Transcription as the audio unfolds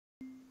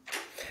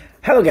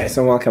Hello guys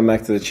and welcome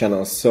back to the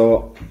channel.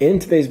 So in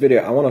today's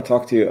video I want to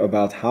talk to you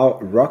about how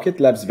Rocket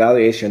Lab's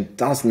valuation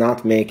does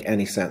not make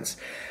any sense.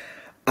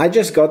 I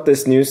just got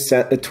this news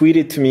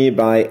tweeted to me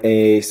by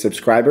a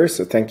subscriber,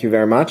 so thank you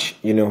very much,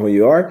 you know who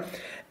you are.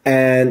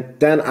 And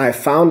then I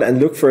found and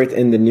looked for it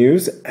in the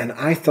news and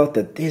I thought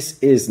that this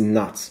is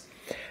nuts.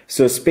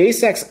 So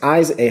SpaceX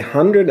eyes a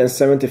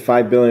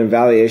 $175 billion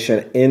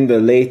valuation in the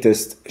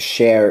latest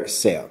share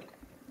sale.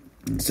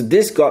 So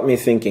this got me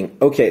thinking,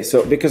 okay,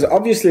 so because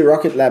obviously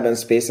Rocket Lab and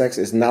SpaceX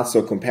is not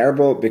so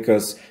comparable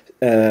because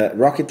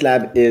Rocket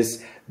Lab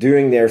is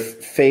doing their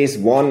phase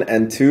 1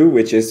 and 2,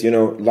 which is,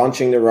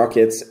 launching the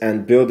rockets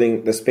and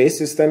building the space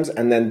systems.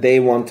 And then they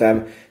want to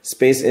have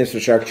space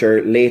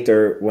infrastructure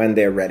later when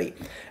they're ready.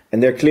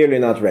 And they're clearly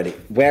not ready.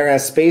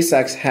 Whereas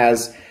SpaceX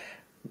has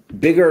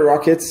bigger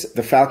rockets.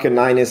 The Falcon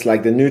 9 is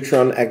like the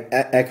Neutron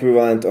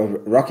equivalent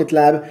of Rocket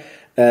Lab.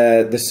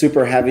 The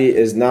Super Heavy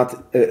is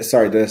not,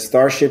 the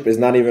Starship is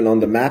not even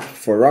on the map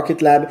for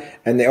Rocket Lab,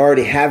 and they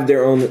already have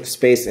their own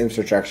space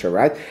infrastructure,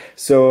 right?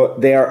 So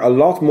they are a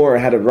lot more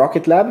ahead of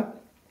Rocket Lab,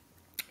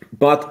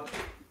 but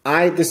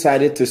I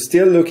decided to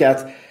still look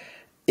at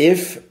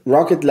if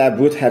Rocket Lab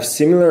would have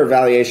similar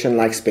valuation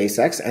like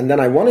SpaceX, and then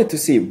I wanted to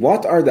see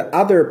what are the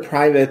other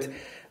private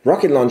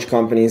rocket launch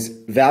companies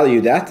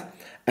valued at,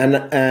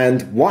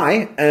 and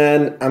why,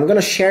 and I'm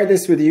gonna share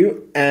this with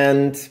you,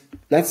 and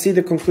let's see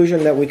the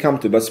conclusion that we come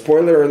to. But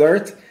spoiler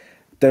alert,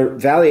 the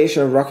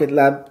valuation of Rocket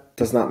Lab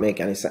does not make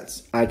any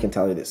sense. I can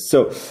tell you this.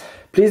 So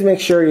please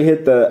make sure you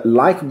hit the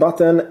like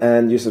button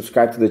and you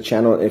subscribe to the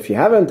channel if you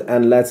haven't.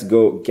 And let's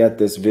go get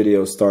this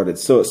video started.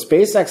 So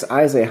SpaceX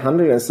eyes a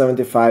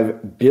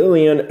 $175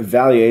 billion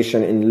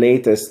valuation in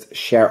latest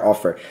share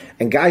offer.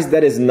 And guys,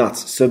 that is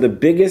nuts. So the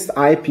biggest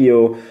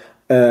IPO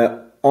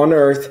on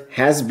Earth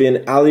has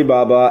been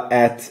Alibaba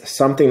at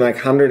something like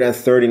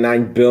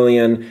 $139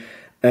 billion.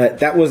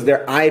 That was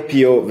their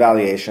IPO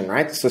valuation,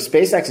 right? So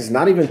SpaceX is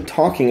not even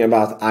talking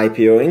about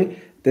IPOing.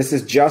 This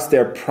is just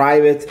their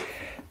private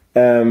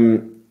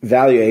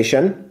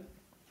valuation.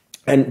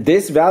 And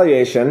this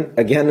valuation,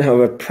 again,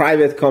 of a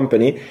private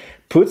company,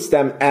 puts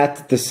them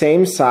at the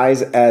same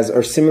size as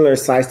or similar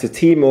size to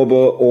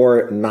T-Mobile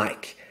or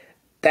Nike.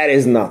 That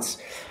is nuts.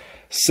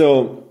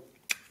 So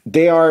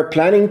they are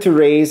planning to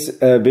raise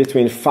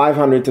between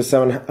 500 to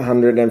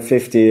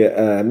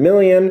 750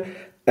 million.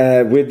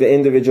 With the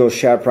individual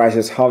share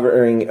prices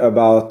hovering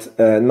about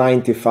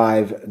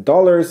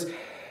 $95.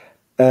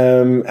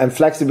 And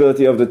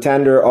flexibility of the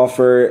tender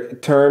offer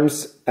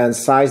terms and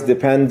size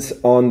depends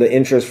on the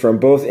interest from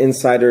both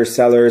insiders,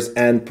 sellers,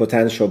 and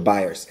potential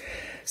buyers.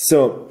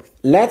 So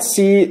let's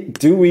see,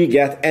 do we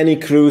get any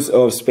clues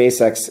of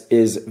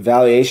SpaceX's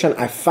valuation?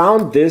 I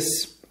found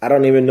this, I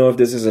don't even know if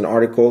this is an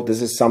article,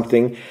 this is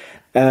something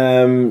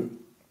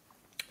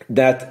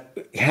that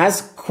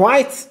has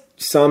quite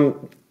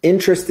some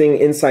interesting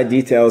inside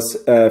details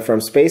from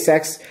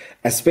SpaceX.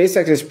 As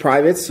SpaceX is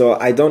private, so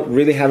I don't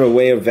really have a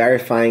way of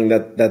verifying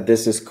that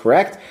this is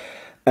correct,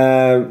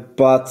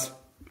 but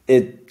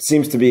it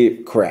seems to be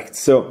correct.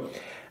 So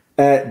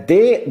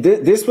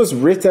this was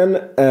written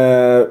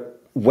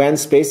when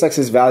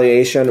SpaceX's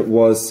valuation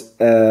was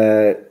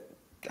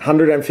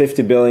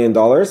 $150 billion,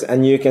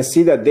 and you can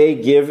see that they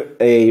give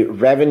a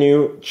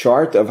revenue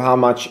chart of how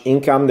much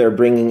income they're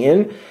bringing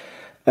in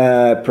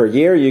per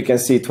year. You can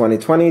see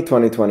 2020,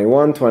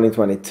 2021,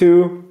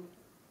 2022,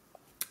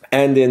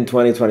 and in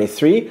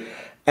 2023.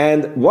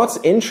 And what's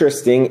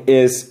interesting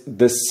is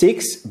the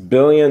 $6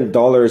 billion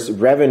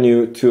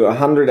revenue to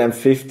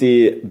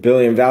 150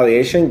 billion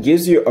valuation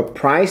gives you a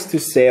price to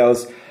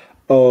sales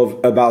of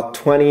about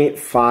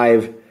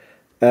 25,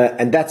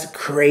 and that's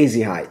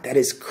crazy high. That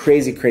is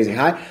crazy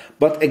high.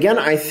 But again,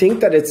 I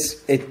think that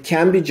it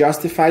can be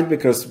justified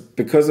because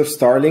of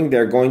Starlink,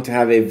 they're going to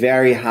have a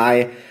very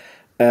high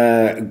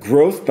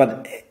growth,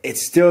 but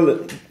it's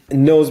still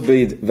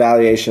nosebleed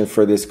valuation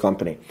for this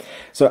company.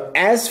 So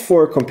as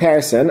for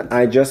comparison,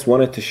 I just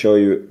wanted to show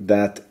you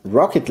that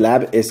Rocket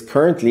Lab is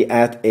currently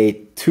at a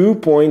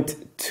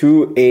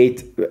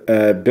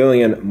 2.28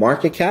 billion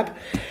market cap,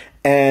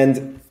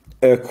 and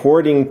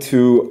according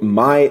to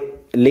my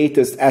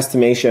latest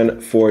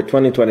estimation for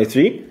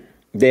 2023,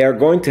 they are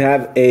going to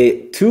have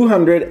a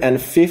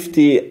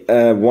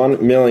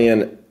 251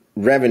 million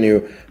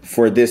revenue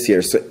for this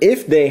year. So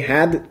if they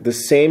had the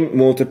same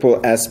multiple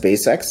as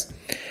SpaceX,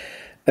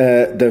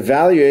 the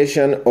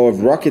valuation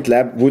of Rocket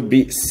Lab would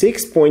be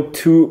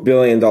 $6.2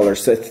 billion,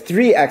 so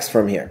 3x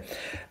from here.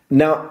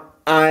 Now,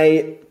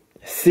 I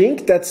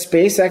think that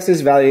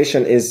SpaceX's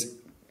valuation is,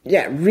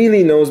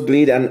 really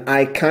nosebleed, and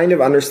I kind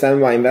of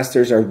understand why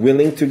investors are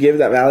willing to give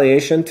that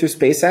valuation to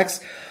SpaceX,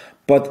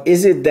 but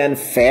is it then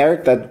fair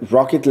that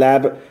Rocket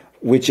Lab,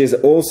 which is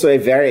also a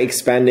very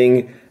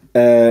expanding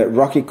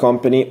rocket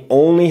company,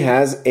 only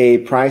has a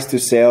price to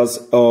sales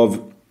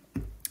of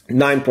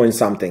 9 point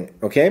something,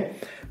 okay?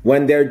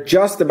 When they're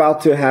just about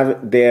to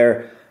have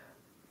their,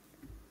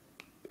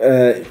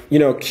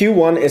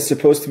 Q1 is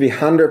supposed to be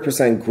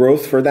 100%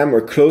 growth for them,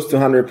 or close to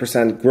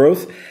 100%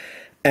 growth.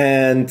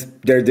 and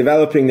they're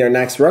developing their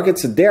next rocket,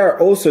 so they are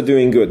also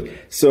doing good.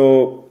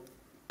 So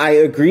I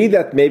agree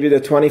that maybe the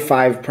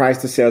 25 price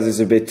to sales is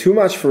a bit too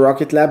much for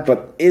Rocket Lab,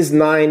 but is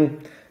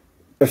 9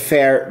 a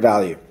fair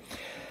value?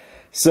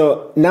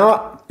 So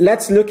now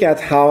let's look at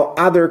how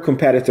other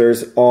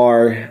competitors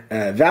are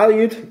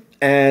valued.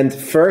 And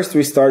first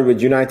we start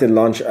with United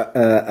Launch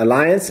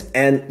Alliance,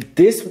 and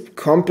this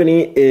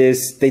company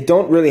they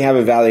don't really have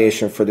a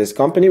valuation for this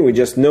company. We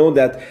just know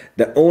that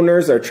the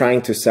owners are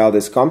trying to sell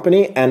this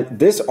company, and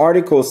this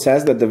article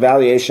says that the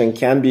valuation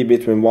can be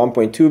between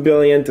 1.2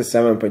 billion to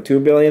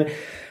 7.2 billion.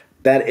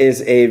 That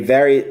is a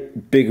very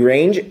big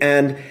range,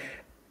 and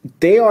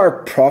they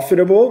are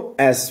profitable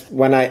as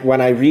when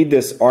I read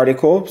this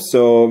article.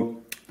 So,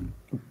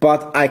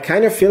 but I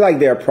kind of feel like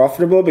they are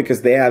profitable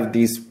because they have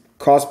these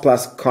cost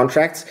plus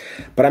contracts,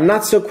 but I'm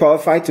not so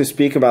qualified to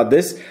speak about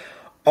this.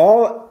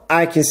 All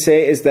I can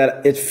say is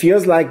that it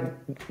feels like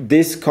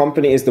this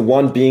company is the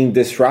one being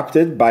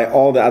disrupted by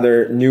all the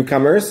other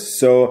newcomers.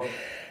 So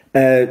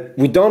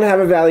we don't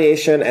have a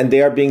valuation and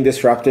they are being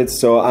disrupted.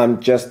 So I'm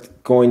just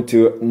going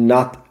to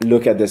not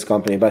look at this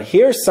company. But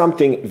here's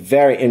something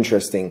very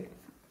interesting.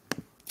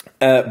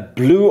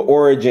 Blue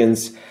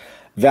Origin's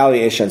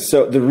valuation.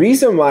 So the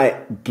reason why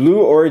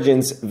Blue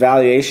Origin's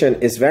valuation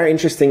is very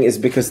interesting is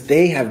because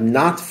they have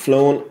not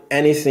flown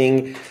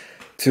anything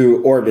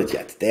to orbit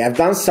yet. They have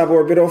done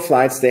suborbital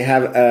flights. They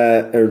have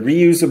a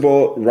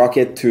reusable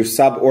rocket to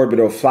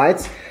suborbital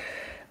flights,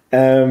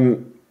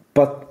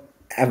 but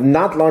have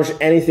not launched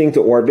anything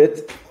to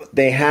orbit.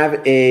 They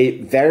have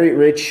a very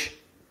rich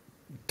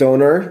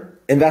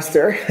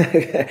investor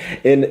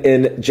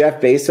in Jeff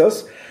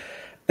Bezos.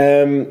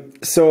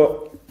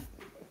 So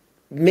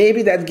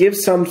maybe that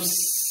gives some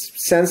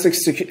sense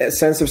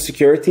of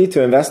security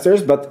to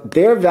investors, but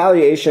their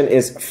valuation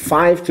is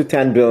 $5 to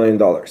 $10 billion.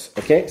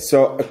 Okay,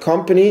 so a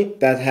company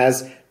that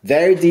has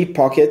very deep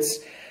pockets,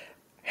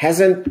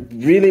 hasn't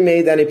really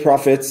made any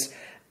profits,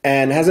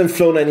 and hasn't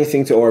flown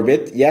anything to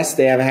orbit. Yes,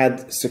 they have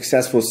had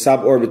successful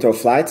suborbital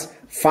flights.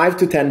 5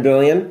 to 10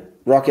 billion,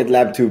 Rocket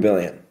Lab 2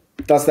 billion.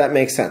 Does that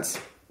make sense?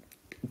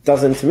 It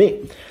doesn't to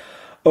me.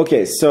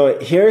 Okay, so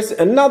here's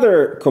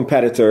another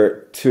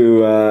competitor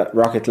to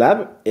Rocket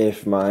Lab,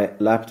 if my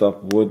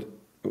laptop would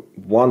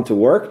want to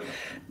work,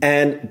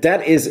 and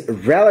that is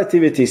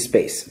Relativity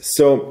Space.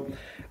 So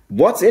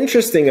what's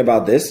interesting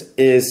about this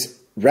is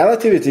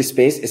Relativity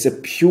Space is a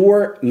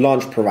pure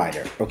launch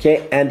provider,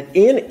 okay? And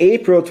in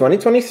April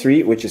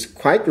 2023, which is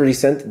quite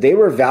recent, they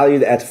were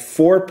valued at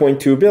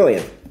 4.2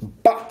 billion.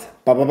 But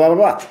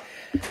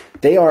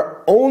they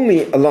are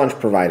only a launch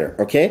provider,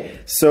 okay?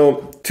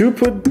 So to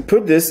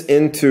put this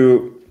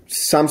into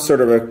some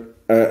sort of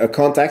a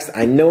context,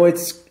 I know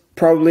it's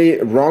probably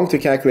wrong to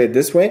calculate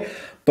this way,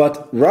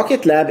 but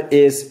Rocket Lab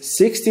is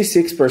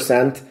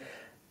 66%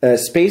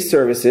 space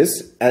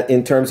services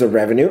in terms of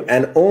revenue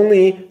and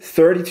only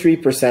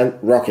 33%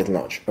 rocket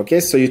launch, okay?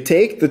 So you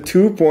take the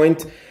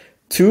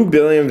 2.2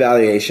 billion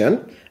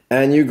valuation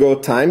and you go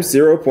times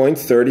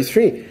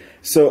 0.33.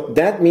 So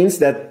that means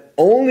that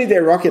only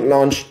their rocket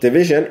launch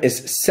division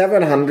is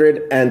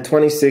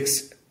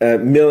 $726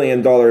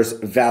 million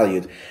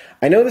valued.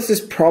 I know this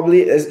is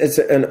probably it's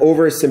an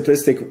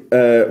oversimplistic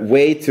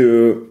way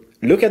to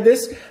look at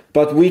this,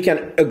 but we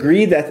can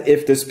agree that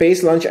if the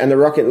space launch and the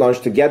rocket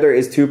launch together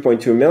is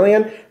 2.2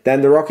 million,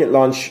 then the rocket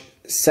launch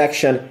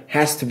section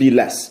has to be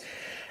less.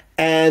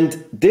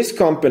 And this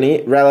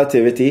company,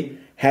 Relativity,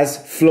 has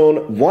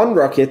flown one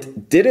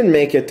rocket, didn't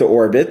make it to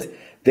orbit.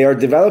 They are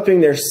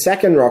developing their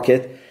second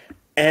rocket,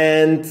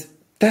 and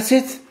that's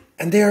it.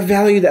 And they are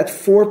valued at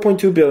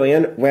 4.2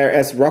 billion,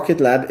 whereas Rocket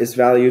Lab is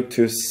valued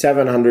to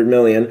 700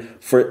 million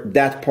for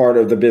that part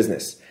of the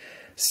business.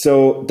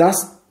 So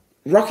does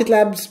Rocket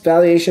Lab's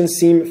valuation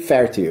seem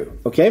fair to you?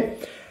 Okay.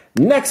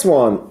 Next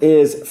one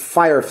is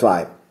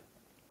Firefly.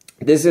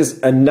 This is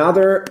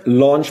another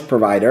launch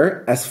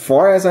provider. As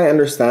far as I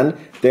understand,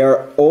 they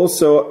are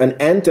also an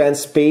end-to-end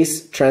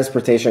space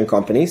transportation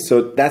company.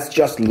 So that's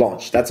just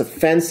launch. That's a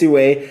fancy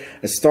way,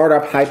 a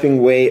startup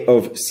hyping way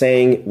of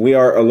saying we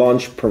are a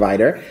launch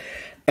provider.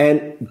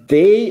 And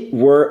they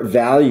were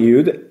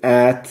valued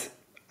at,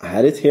 I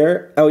had it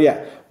here. Oh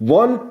yeah,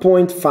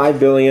 1.5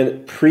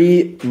 billion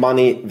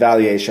pre-money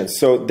valuation.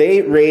 So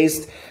they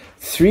raised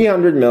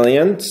 300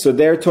 million. So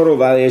their total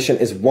valuation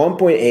is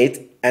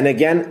 1.8. And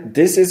again,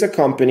 this is a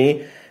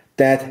company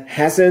that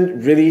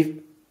hasn't really,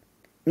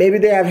 maybe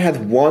they have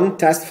had one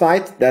test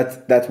flight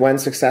that went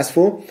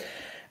successful,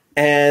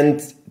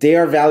 and they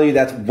are valued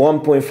at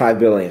 1.5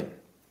 billion.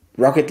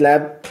 Rocket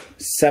Lab,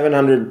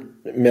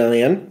 700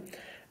 million,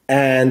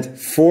 and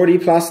 40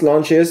 plus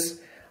launches,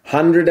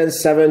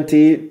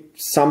 170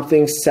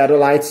 something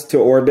satellites to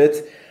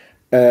orbit,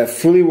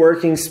 fully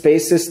working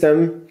space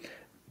system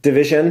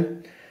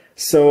division.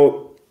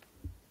 So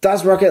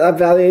does Rocket Lab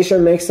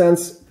valuation make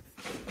sense?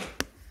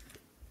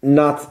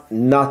 Not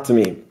to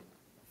me.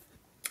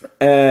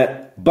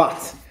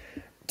 But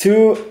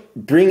to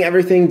bring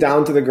everything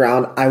down to the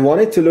ground, I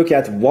wanted to look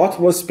at what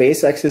was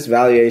SpaceX's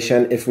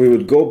valuation if we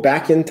would go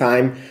back in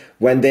time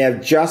when they have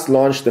just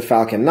launched the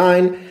Falcon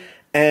 9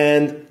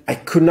 and I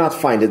could not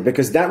find it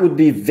because that would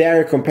be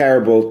very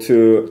comparable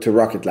to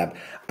Rocket Lab.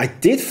 I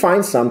did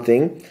find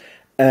something,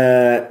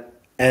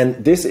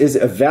 and this is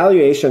a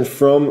valuation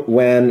from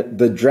when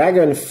the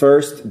Dragon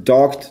first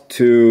docked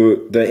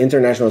to the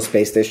International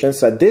Space Station.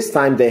 So at this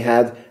time they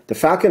had the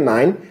Falcon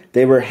 9.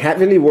 They were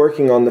heavily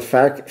working on the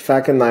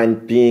Falcon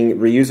 9 being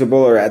reusable,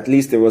 or at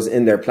least it was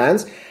in their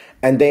plans.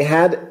 And they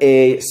had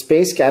a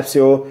space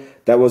capsule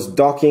that was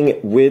docking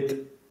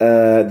with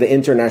the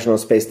International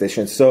Space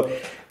Station. So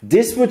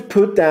this would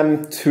put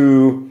them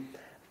to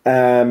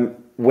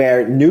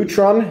where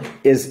Neutron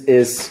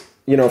is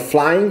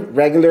flying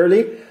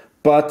regularly,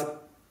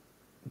 but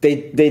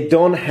they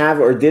don't have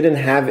or didn't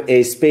have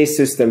a space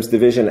systems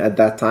division at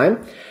that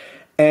time.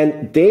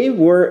 And they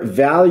were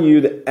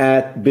valued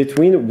at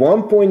between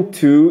 1.2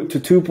 to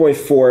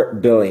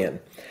 2.4 billion.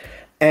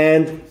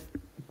 And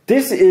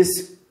this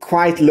is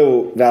quite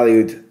low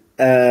valued,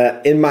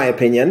 in my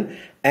opinion.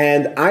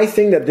 And I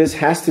think that this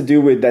has to do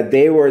with that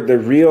they were the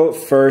real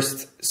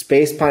first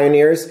space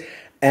pioneers.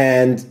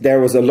 And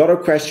there was a lot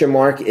of question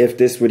mark if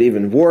this would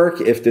even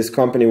work, if this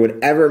company would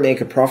ever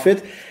make a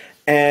profit.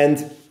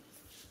 And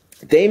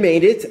they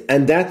made it,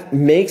 and that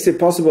makes it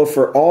possible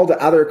for all the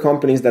other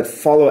companies that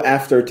follow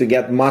after to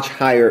get much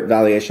higher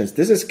valuations.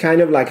 This is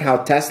kind of like how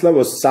Tesla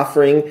was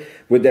suffering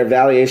with their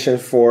valuation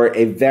for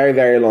a very,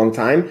 very long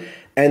time.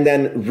 And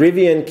then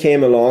Rivian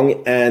came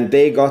along and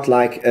they got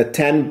like a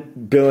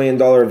 $10 billion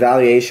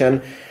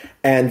valuation,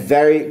 and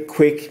very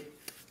quick.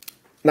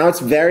 Now it's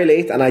very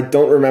late and I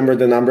don't remember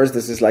the numbers.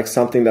 This is like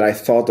something that I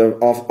thought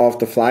of off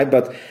the fly,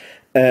 but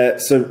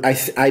so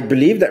I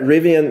believe that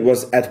Rivian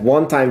was at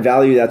one time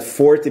valued at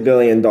 $40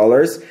 billion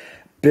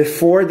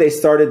before they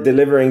started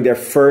delivering their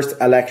first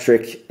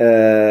electric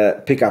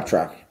pickup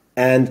truck.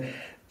 And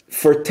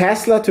for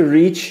Tesla to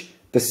reach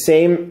the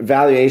same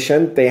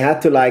valuation, they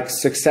had to like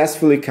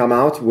successfully come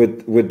out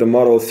with the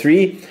Model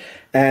 3,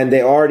 and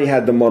they already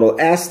had the Model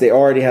S, they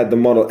already had the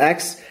Model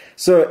X.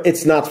 So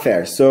it's not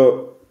fair.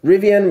 So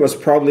Rivian was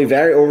probably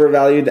very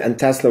overvalued and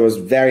Tesla was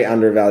very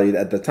undervalued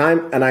at the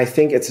time. And I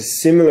think it's a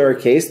similar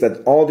case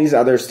that all these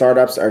other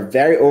startups are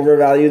very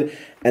overvalued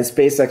and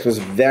SpaceX was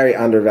very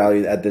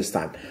undervalued at this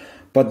time.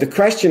 But the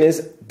question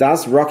is,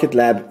 does Rocket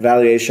Lab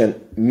valuation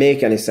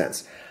make any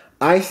sense?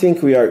 I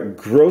think we are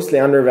grossly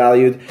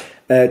undervalued.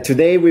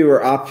 Today we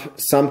were up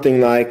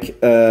something like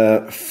 5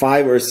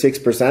 or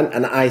 6%.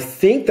 And I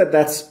think that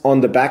that's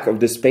on the back of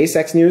the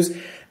SpaceX news.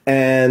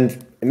 And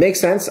it makes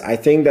sense. I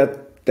think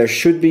that there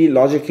should be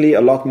logically a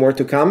lot more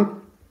to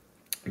come,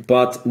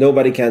 but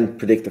nobody can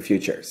predict the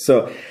future.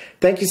 So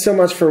thank you so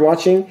much for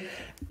watching.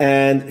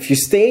 And if you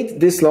stayed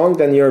this long,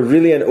 then you're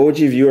really an OG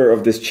viewer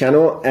of this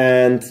channel.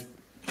 And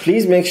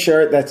please make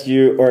sure that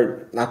you,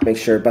 or not make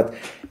sure, but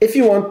if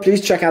you want,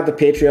 please check out the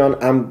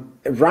Patreon.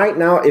 Right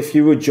now, if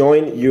you would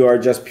join, you are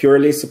just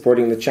purely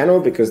supporting the channel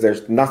because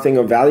there's nothing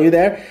of value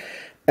there.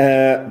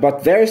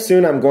 But very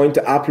soon I'm going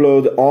to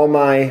upload all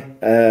my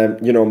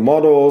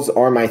models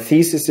or my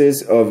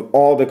theses of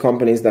all the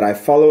companies that I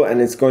follow,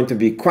 and it's going to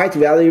be quite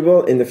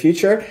valuable in the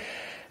future.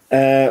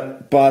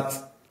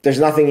 But there's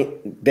nothing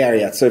there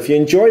yet. So if you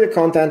enjoy the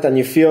content and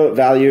you feel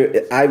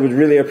value, I would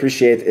really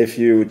appreciate if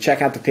you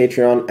check out the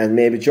Patreon and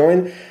maybe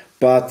join,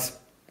 but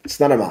it's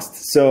not a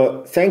must.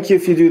 So thank you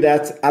if you do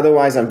that.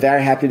 Otherwise, I'm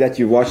very happy that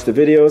you watched the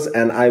videos,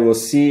 and I will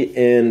see you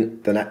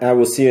in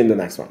the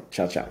next one.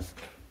 Ciao, ciao.